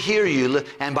wants to hear you.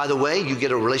 And by the way, you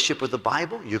get a relationship with the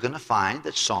Bible, you're going to find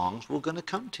that songs will going to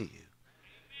come to you.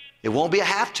 It won't be a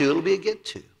have to, it'll be a get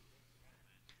to.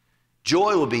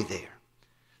 Joy will be there.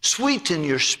 Sweeten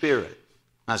your spirit.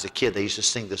 When I was a kid, they used to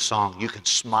sing this song, you can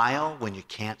smile when you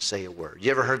can't say a word.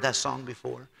 You ever heard that song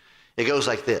before? It goes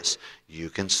like this. You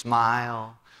can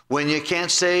smile when you can't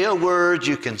say a word.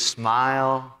 You can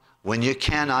smile when you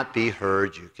cannot be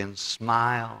heard. You can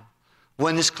smile.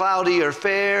 When it's cloudy or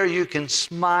fair, you can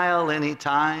smile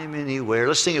anytime, anywhere.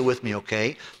 Let's sing it with me,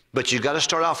 okay? But you've got to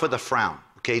start off with a frown,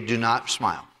 okay? Do not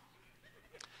smile.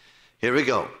 Here we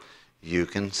go. You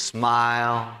can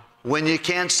smile when you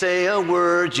can't say a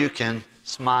word. You can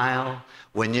smile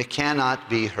when you cannot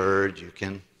be heard. You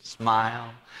can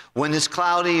smile. When it's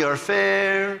cloudy or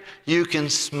fair, you can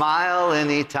smile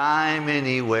anytime,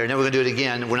 anywhere. Now we're going to do it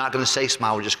again. We're not going to say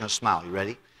smile. We're just going to smile. You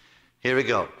ready? Here we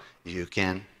go. You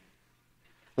can.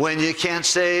 When you can't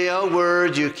say a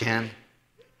word, you can.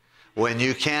 When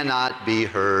you cannot be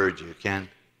heard, you can.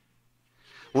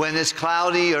 When it's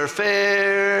cloudy or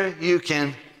fair, you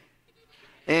can.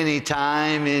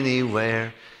 Anytime,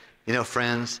 anywhere. You know,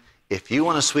 friends, if you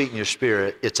want to sweeten your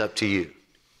spirit, it's up to you.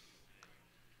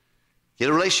 Get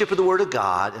a relationship with the Word of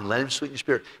God and let Him sweeten your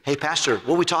spirit. Hey, Pastor,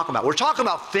 what are we talking about? We're talking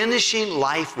about finishing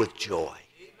life with joy.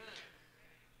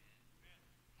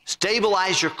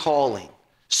 Stabilize your calling.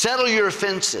 Settle your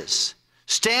offenses.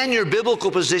 Stand your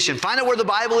biblical position. Find out where the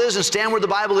Bible is and stand where the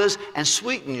Bible is and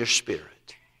sweeten your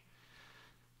spirit.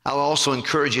 I'll also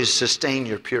encourage you to sustain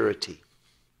your purity.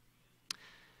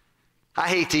 I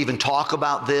hate to even talk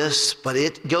about this, but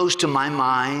it goes to my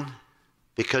mind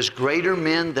because greater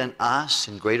men than us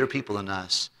and greater people than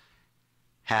us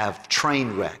have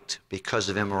train wrecked because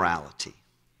of immorality.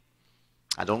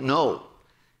 I don't know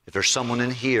if there's someone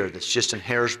in here that's just in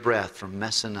hair's breadth from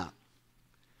messing up.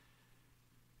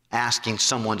 Asking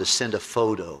someone to send a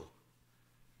photo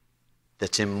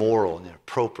that's immoral and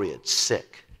inappropriate,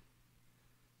 sick.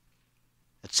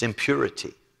 It's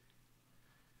impurity.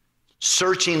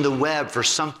 Searching the web for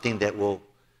something that will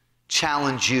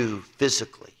challenge you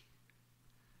physically.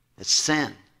 It's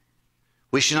sin.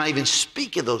 We should not even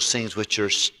speak of those things which are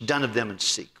done of them in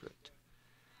secret.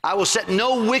 I will set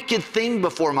no wicked thing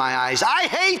before my eyes. I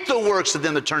hate the works of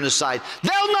them that turn aside.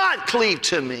 They'll not cleave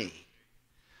to me.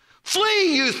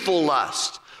 Flee youthful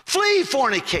lust. Flee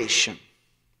fornication.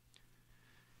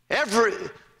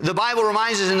 The Bible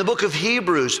reminds us in the book of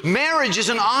Hebrews, marriage is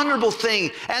an honorable thing,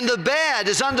 and the bed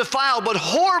is undefiled, but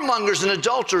whoremongers and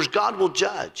adulterers God will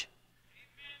judge.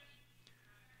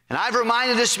 And I've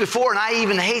reminded this before, and I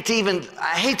hate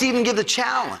to even give the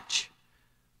challenge.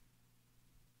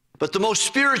 But the most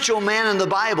spiritual man in the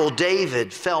Bible,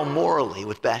 David, fell morally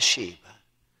with Bathsheba.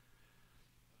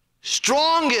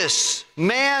 Strongest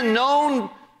man known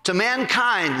to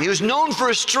mankind. He was known for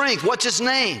his strength. What's his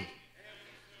name?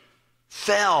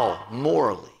 Fell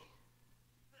morally.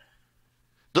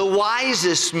 The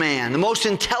wisest man, the most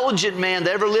intelligent man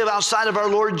that ever lived outside of our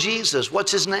Lord Jesus.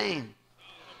 What's his name?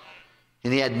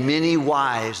 And he had many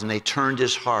wives, and they turned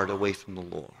his heart away from the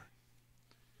Lord.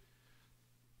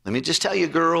 Let me just tell you,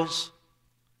 girls,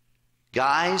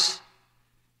 guys,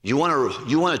 you want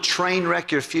to train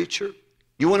wreck your future?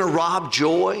 You want to rob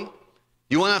joy?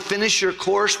 You want to finish your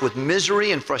course with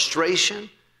misery and frustration?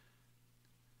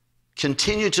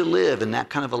 Continue to live in that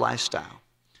kind of a lifestyle.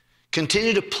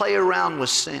 Continue to play around with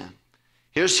sin.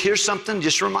 Here's something,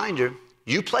 just a reminder.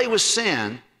 You play with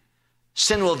sin,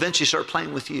 sin will eventually start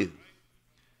playing with you.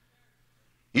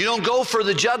 You don't go for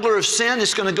the juggler of sin,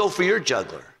 it's going to go for your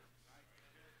juggler.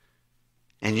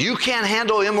 And you can't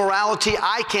handle immorality.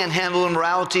 I can't handle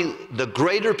immorality. The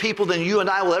greater people than you and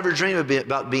I will ever dream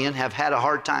about being have had a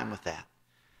hard time with that.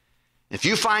 If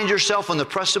you find yourself on the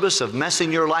precipice of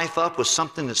messing your life up with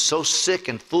something that's so sick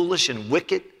and foolish and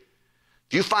wicked,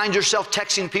 if you find yourself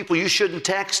texting people you shouldn't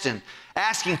text and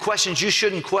asking questions you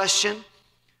shouldn't question,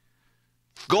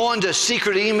 going to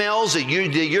secret emails that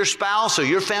your spouse or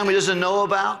your family doesn't know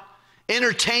about,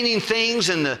 entertaining things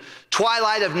in the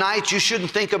twilight of night you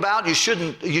shouldn't think about, you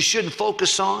shouldn't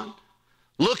focus on,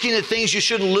 looking at things you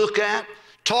shouldn't look at,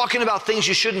 talking about things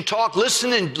you shouldn't talk,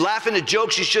 listening and laughing at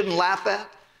jokes you shouldn't laugh at.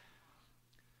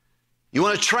 You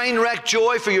want to train wreck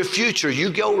joy for your future, you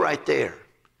go right there.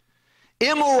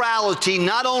 Immorality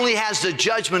not only has the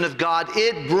judgment of God,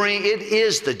 it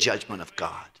is the judgment of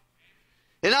God.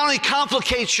 It not only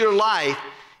complicates your life,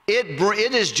 it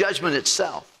is judgment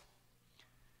itself.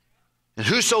 And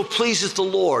whoso pleases the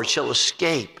Lord shall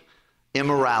escape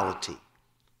immorality.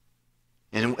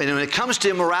 And when it comes to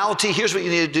immorality, here's what you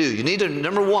need to do. You need to,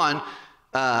 number one,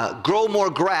 grow more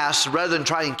grass rather than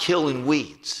try and kill in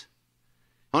weeds.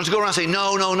 I want you to go around and say,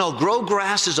 no, grow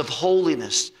grasses of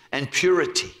holiness and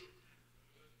purity.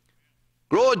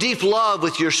 Grow a deep love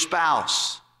with your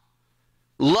spouse.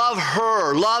 Love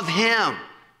her, love him.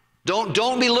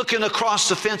 Don't be looking across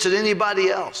the fence at anybody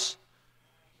else.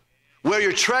 Where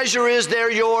your treasure is, there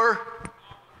your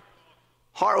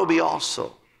heart will be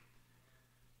also.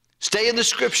 Stay in the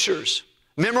scriptures.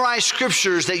 Memorize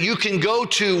scriptures that you can go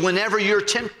to whenever you're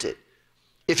tempted.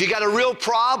 If you got a real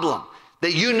problem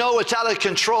that you know it's out of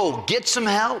control, get some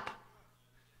help.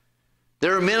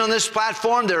 There are men on this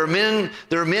platform, there are men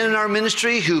in our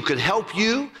ministry who could help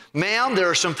you. Ma'am, there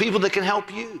are some people that can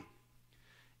help you.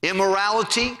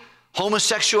 Immorality,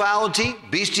 homosexuality,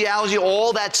 bestiality,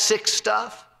 all that sick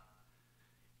stuff,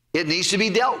 it needs to be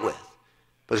dealt with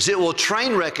because it will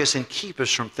train wreck us and keep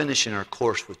us from finishing our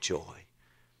course with joy.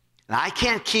 And I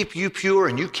can't keep you pure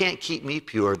and you can't keep me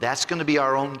pure. That's going to be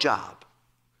our own job.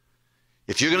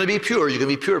 If you're going to be pure, you're going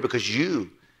to be pure because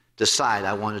you decide,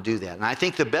 I want to do that. And I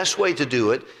think the best way to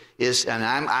do it is, and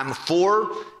I'm for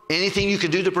anything you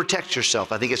can do to protect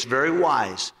yourself. I think it's very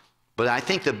wise. But I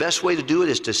think the best way to do it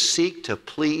is to seek to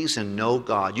please and know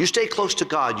God. You stay close to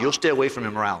God, you'll stay away from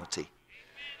immorality.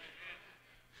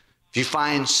 If you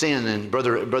find sin, and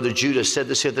Brother Judah said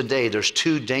this the other day, there's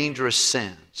two dangerous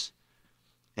sins.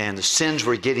 And the sins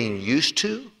we're getting used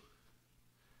to,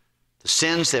 the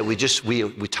sins that we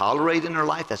tolerate in our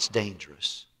life, that's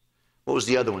dangerous. What was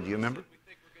the other one? Do you remember?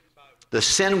 The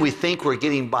sin we think we're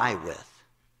getting by with.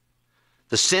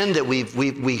 The sin that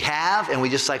we have and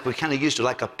we're kind of used to,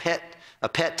 like a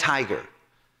pet tiger.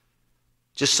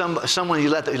 Just someone you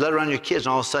let around your kids,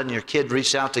 and all of a sudden your kid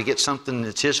reaches out to get something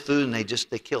that's his food, and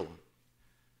they kill him.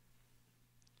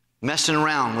 Messing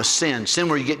around with sin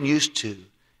we're getting used to,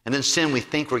 and then sin we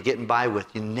think we're getting by with.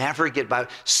 You never get by.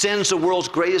 Sin's the world's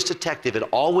greatest detective. It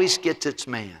always gets its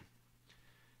man.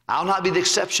 I'll not be the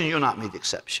exception. You'll not be the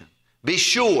exception. Be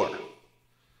sure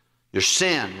your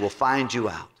sin will find you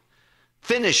out.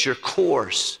 Finish your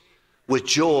course with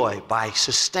joy by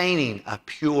sustaining a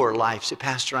pure life. Say,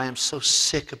 Pastor, I am so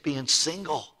sick of being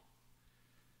single.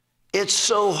 It's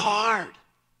so hard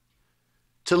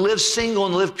to live single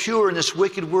and live pure in this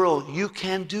wicked world. You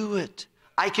can do it.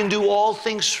 I can do all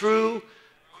things through.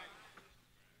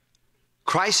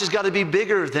 Christ has got to be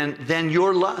bigger than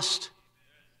your lust.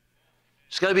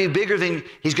 It's got to be bigger than,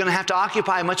 he's going to have to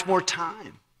occupy much more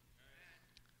time.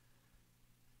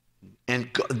 And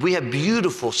we have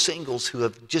beautiful singles who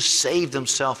have just saved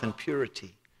themselves in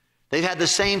purity. They've had the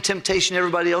same temptation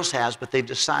everybody else has, but they've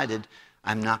decided,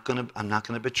 I'm not going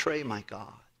to betray my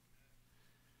God.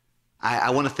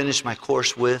 I want to finish my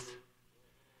course with,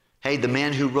 hey, the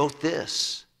man who wrote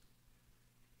this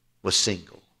was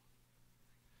single.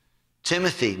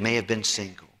 Timothy may have been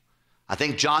single. I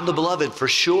think John the Beloved for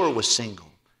sure was single.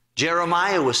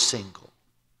 Jeremiah was single.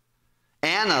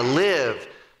 Anna lived.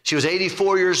 She was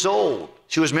 84 years old.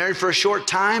 She was married for a short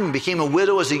time and became a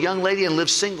widow as a young lady and lived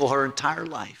single her entire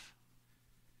life.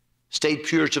 Stayed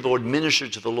pure to the Lord,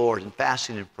 ministered to the Lord in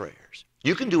fasting and prayers.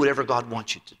 You can do whatever God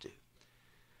wants you to do.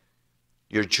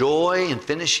 Your joy in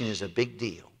finishing is a big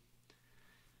deal.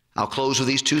 I'll close with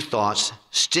these two thoughts.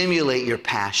 Stimulate your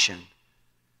passion.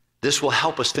 This will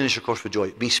help us finish our course with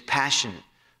joy. Be passionate,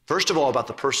 first of all, about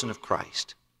the person of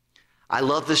Christ. I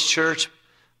love this church,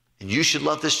 and you should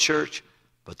love this church,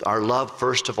 but our love,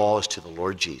 first of all, is to the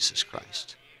Lord Jesus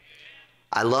Christ.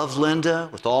 I love Linda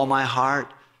with all my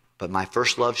heart, but my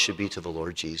first love should be to the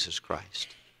Lord Jesus Christ.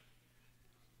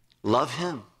 Love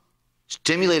him.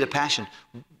 Stimulate a passion.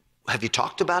 Have you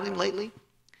talked about him lately?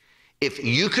 If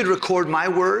you could record my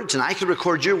words and I could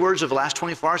record your words of the last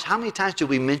 24 hours, how many times did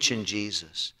we mention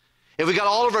Jesus? If we got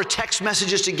all of our text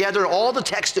messages together, all the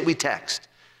texts that we text,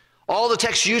 all the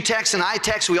texts you text and I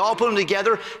text, we all put them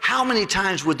together, how many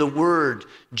times would the word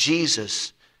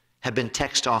Jesus have been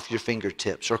texted off your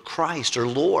fingertips, or Christ, or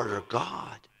Lord, or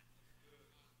God?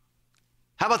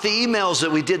 How about the emails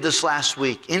that we did this last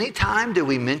week? Any time did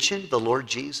we mention the Lord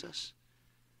Jesus?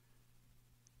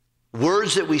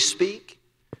 Words that we speak,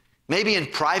 maybe in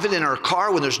private in our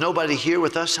car when there's nobody here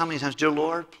with us, how many times, dear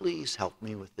Lord, please help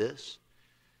me with this.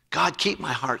 God, keep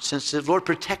my heart sensitive. Lord,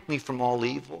 protect me from all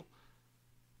evil.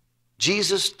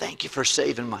 Jesus, thank you for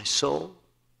saving my soul.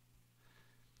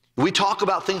 We talk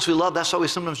about things we love. That's why we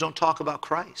sometimes don't talk about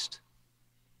Christ.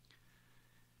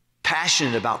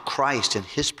 Passionate about Christ and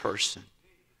his person.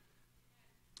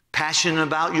 Passionate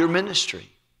about your ministry.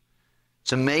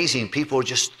 It's amazing. People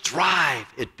just thrive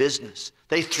at business.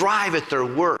 They thrive at their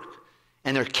work,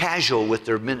 and they're casual with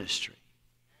their ministry.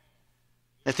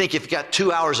 I think if you've got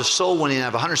 2 hours of soul winning and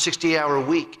have a 160-hour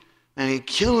week, man, you're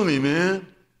killing me, man.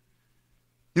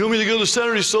 You want me to go to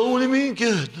Saturday soul winning meeting?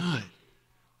 Good night.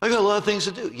 I got a lot of things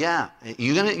to do. Yeah,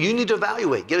 you need to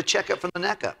evaluate. Get a checkup from the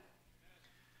neck up.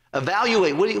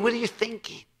 Evaluate. What are you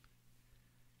thinking?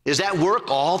 Is that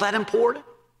work all that important?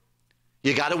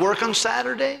 You got to work on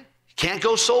Saturday? Can't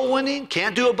go soul winning?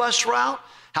 Can't do a bus route?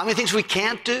 How many things we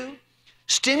can't do?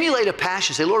 Stimulate a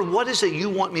passion. Say, Lord, what is it you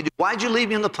want me to do? Why'd you leave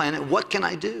me on the planet? What can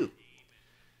I do?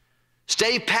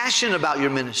 Stay passionate about your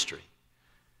ministry.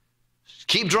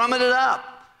 Keep drumming it up.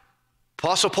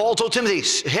 Apostle Paul told Timothy,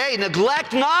 hey,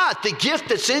 neglect not the gift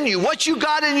that's in you. What you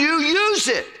got in you, use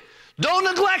it. Don't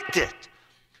neglect it.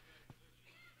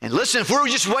 And listen, if we're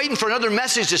just waiting for another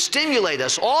message to stimulate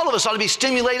us, all of us ought to be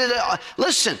stimulated.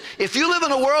 Listen, if you live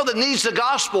in a world that needs the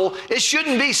gospel, it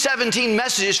shouldn't be 17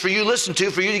 messages for you to listen to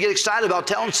for you to get excited about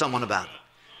telling someone about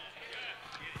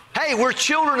it. Hey, we're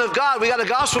children of God. We got a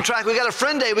gospel track. We got a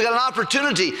friend day. We got an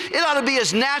opportunity. It ought to be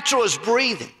as natural as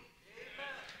breathing.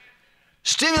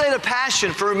 Stimulate a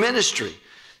passion for a ministry.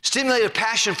 Stimulate a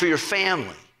passion for your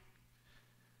family.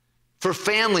 For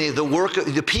family, the work,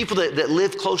 the people that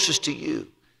live closest to you.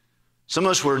 Some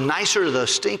of us were nicer to the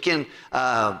stinking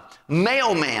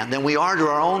mailman than we are to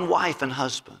our own wife and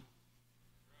husband.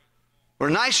 We're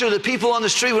nicer to the people on the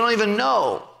street we don't even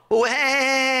know. Well,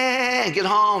 hey, get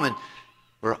home, and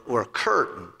we're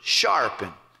curt and sharp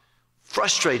and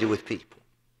frustrated with people.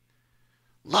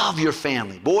 Love your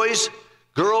family. Boys,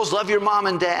 girls, love your mom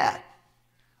and dad.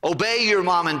 Obey your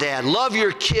mom and dad. Love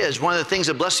your kids. One of the things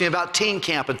that blessed me about teen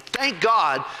camp, and thank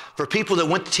God for people that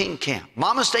went to teen camp.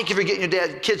 Mamas, thank you for getting your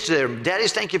kids there.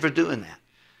 Daddies, thank you for doing that.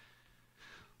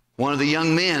 One of the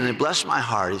young men, it blessed my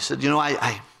heart. He said, you know,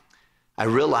 I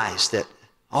realized that,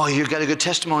 oh, you've got a good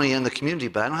testimony in the community,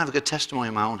 but I don't have a good testimony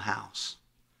in my own house.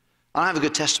 I don't have a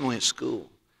good testimony at school.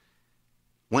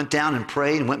 Went down and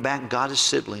prayed and went back and got his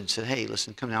sibling and said, hey,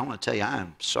 listen, come down. I want to tell you, I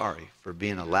am sorry for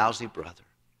being a lousy brother.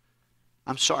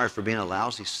 I'm sorry for being a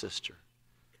lousy sister.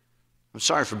 I'm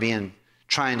sorry for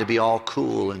trying to be all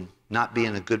cool and not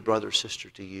being a good brother or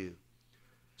sister to you.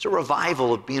 It's a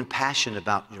revival of being passionate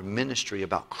about your ministry,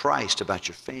 about Christ, about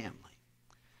your family.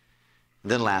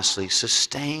 And then lastly,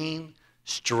 sustain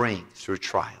strength through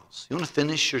trials. You want to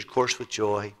finish your course with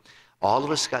joy? All of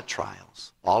us got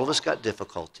trials. All of us got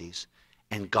difficulties.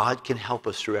 And God can help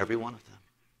us through every one of them.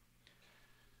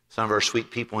 Some of our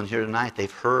sweet people in here tonight,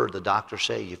 they've heard the doctor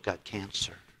say, you've got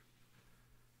cancer.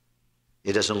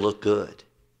 It doesn't look good.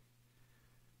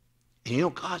 And you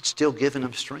know, God's still giving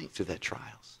them strength through that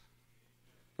trials.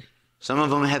 Some of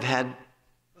them have had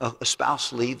a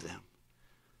spouse leave them.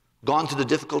 Gone through the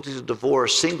difficulties of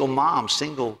divorce, single moms,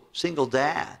 single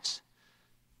dads.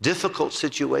 Difficult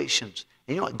situations.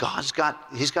 And you know what?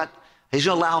 He's going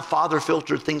to allow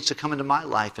father-filtered things to come into my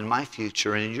life and my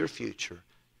future and in your future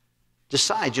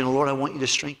decide, Lord, I want you to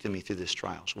strengthen me through these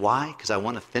trials. Why? Because I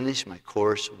want to finish my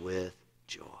course with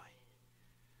joy.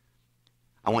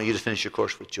 I want you to finish your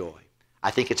course with joy.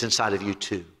 I think it's inside of you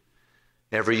too.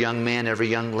 Every young man, every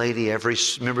young lady, every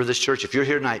member of this church, if you're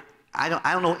here tonight, I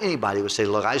don't know anybody who would say,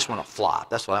 look, I just want to flop.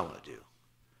 That's what I want to do.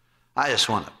 I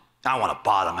want to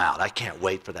bottom out. I can't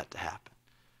wait for that to happen.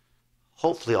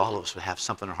 Hopefully all of us would have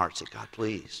something in our hearts that, God,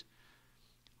 please,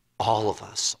 all of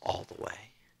us, all the way.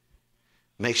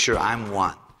 Make sure I'm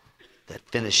one that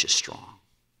finishes strong.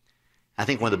 I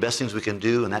think one of the best things we can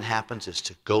do when that happens is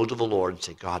to go to the Lord and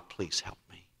say, God, please help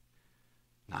me.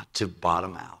 Not to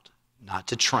bottom out, not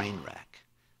to train wreck,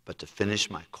 but to finish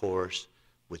my course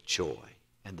with joy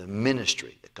and the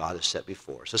ministry that God has set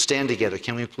before us. So stand together,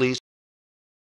 can we please?